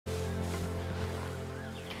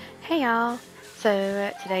Hey y'all.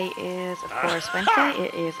 So today is of course Wednesday.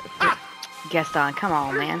 It is guest on. Come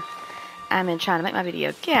on, man. I'm in trying to make my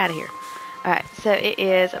video. Get out of here. Alright, so it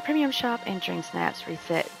is a premium shop and Dream Snaps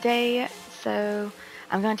reset day. So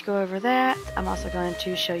I'm going to go over that. I'm also going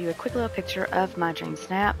to show you a quick little picture of my Dream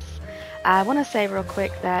Snaps. I want to say real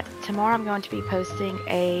quick that tomorrow I'm going to be posting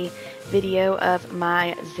a video of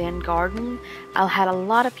my Zen garden. I had a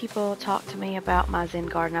lot of people talk to me about my Zen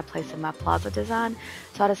garden I placed in my plaza design,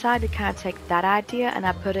 so I decided to kind of take that idea and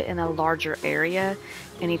I put it in a larger area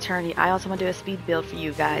in Eternity. I also want to do a speed build for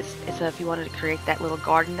you guys, so if you wanted to create that little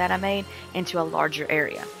garden that I made into a larger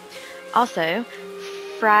area. Also,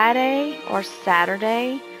 Friday or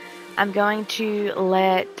Saturday, I'm going to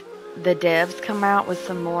let the devs come out with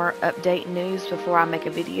some more update news before I make a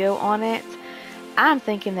video on it. I'm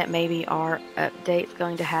thinking that maybe our update's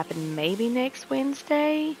going to happen maybe next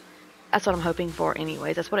Wednesday. That's what I'm hoping for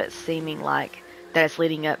anyways. That's what it's seeming like, that it's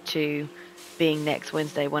leading up to being next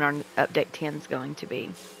Wednesday when our update 10 is going to be.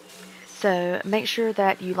 So make sure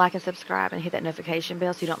that you like and subscribe and hit that notification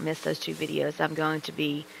bell so you don't miss those two videos I'm going to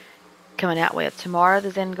be coming out with. Tomorrow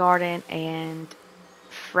the Zen Garden, and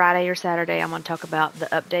Friday or Saturday I'm going to talk about the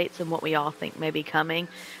updates and what we all think may be coming.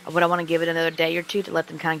 But I want to give it another day or two to let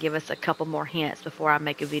them kind of give us a couple more hints before I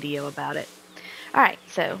make a video about it. Alright,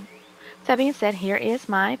 so with that being said, here is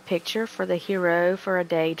my picture for the Hero for a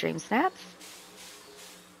Day Dream Snaps.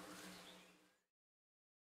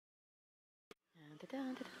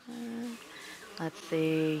 Let's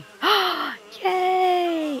see.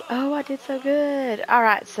 Yay! Oh, I did so good.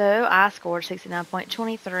 Alright, so I scored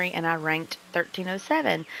 69.23 and I ranked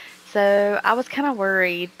 1307. So I was kind of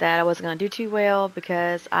worried that I wasn't going to do too well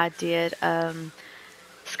because I did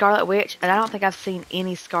Scarlet Witch, and I don't think I've seen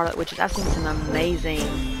any Scarlet Witches. I've seen some amazing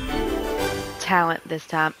talent this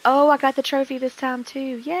time. Oh, I got the trophy this time too.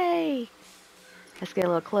 Yay! Let's get a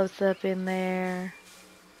little close-up in there.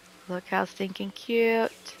 Look how stinking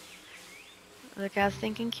cute. Look how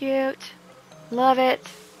stinking cute. Love it.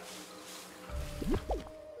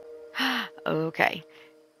 Okay.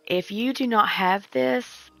 If you do not have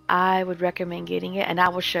this, I would recommend getting it, and I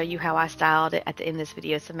will show you how I styled it at the end of this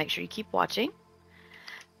video, so make sure you keep watching.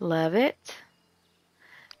 Love it.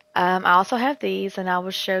 I also have these, and I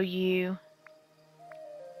will show you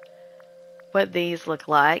what these look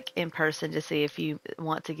like in person to see if you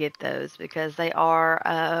want to get those, because they are,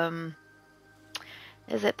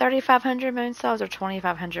 is it 3,500 moonstones or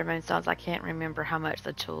 2,500 moonstones? I can't remember how much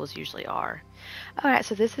the tools usually are. Alright,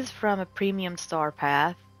 so this is from a premium star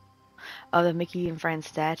path of the Mickey and Friends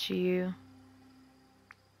statue.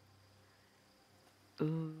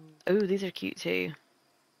 Ooh, these are cute too.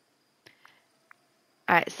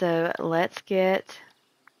 Alright, so let's get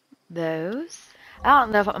those. I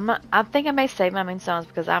don't know if I think I may save my moonstones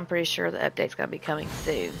because I'm pretty sure the update's going to be coming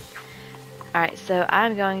soon. Alright, so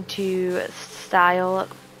I'm going to style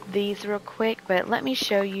these real quick, but let me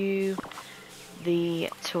show you the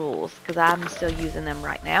tools because I'm still using them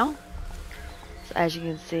right now. So as you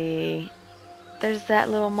can see, there's that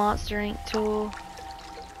little Monster Ink tool.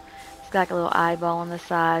 It's got like a little eyeball on the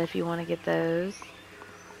side if you want to get those.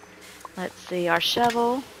 Let's see, our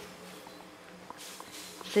shovel.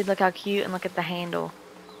 See, look how cute, and look at the handle.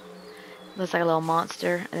 Looks like a little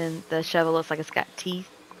monster, and then the shovel looks like it's got teeth.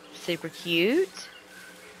 Super cute.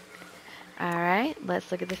 Alright,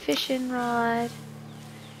 let's look at the fishing rod.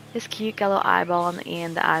 It's cute, got a little eyeball on the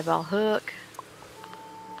end, the eyeball hook.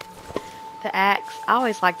 The axe. I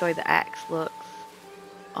always like the way the axe looks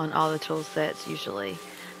on all the tool sets usually.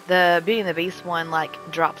 The Beauty and the Beast one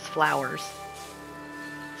like drops flowers.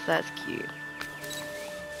 So that's cute.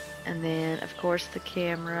 And then of course the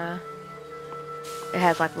camera. It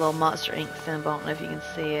has like a little Monster Ink symbol. I don't know if you can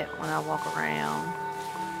see it when I walk around.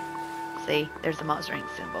 See, there's the Monster Ink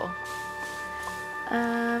symbol.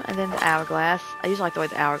 And then the hourglass. I usually like the way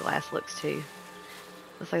the hourglass looks too.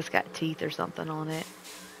 Looks like it's got teeth or something on it.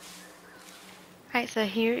 Alright, so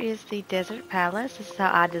here is the Desert Palace. This is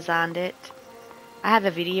how I designed it. I have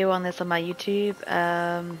a video on this on my YouTube.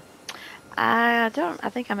 I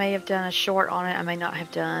think I may have done a short on it. I may not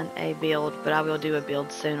have done a build, but I will do a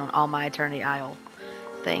build soon on all my Eternity Isle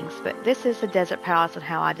things. But this is the Desert Palace and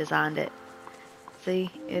how I designed it.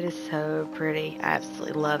 See, it is so pretty. I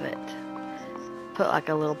absolutely love it. Put like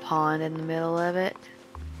a little pond in the middle of it.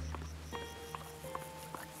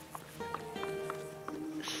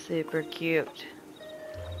 Super cute.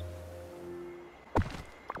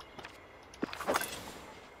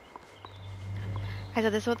 Okay, so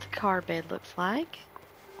this is what the car bed looks like.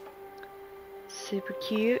 Super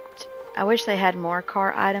cute. I wish they had more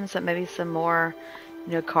car items, but maybe some more,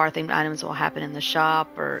 car themed items will happen in the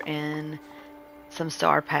shop or in some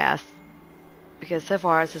Star Pass, because so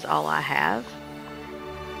far this is all I have.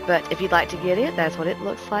 But if you'd like to get it, that's what it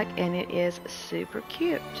looks like, and it is super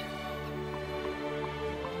cute.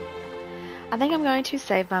 I think I'm going to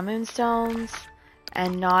save my moonstones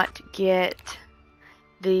and not get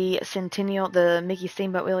the the Mickey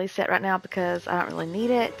Steamboat Willie set right now because I don't really need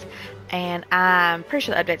it, and I'm pretty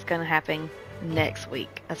sure the update's going to happen next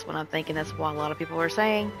week. That's what I'm thinking. That's what a lot of people are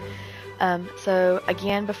saying. So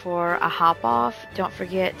again, before I hop off, don't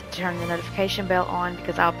forget to turn the notification bell on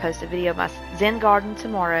because I'll post a video of my Zen garden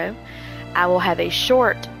tomorrow. I will have a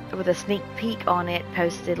short with a sneak peek on it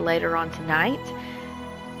posted later on tonight.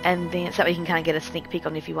 And then so you can kind of get a sneak peek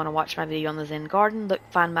on if you want to watch my video on the Zen garden.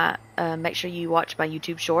 Make sure you watch my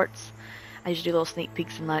YouTube shorts. I usually do little sneak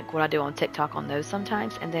peeks and like what I do on TikTok on those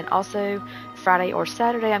sometimes. And then also Friday or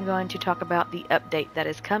Saturday I'm going to talk about the update that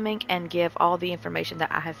is coming and give all the information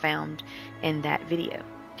that I have found in that video.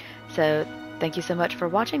 So thank you so much for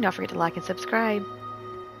watching. Don't forget to like and subscribe.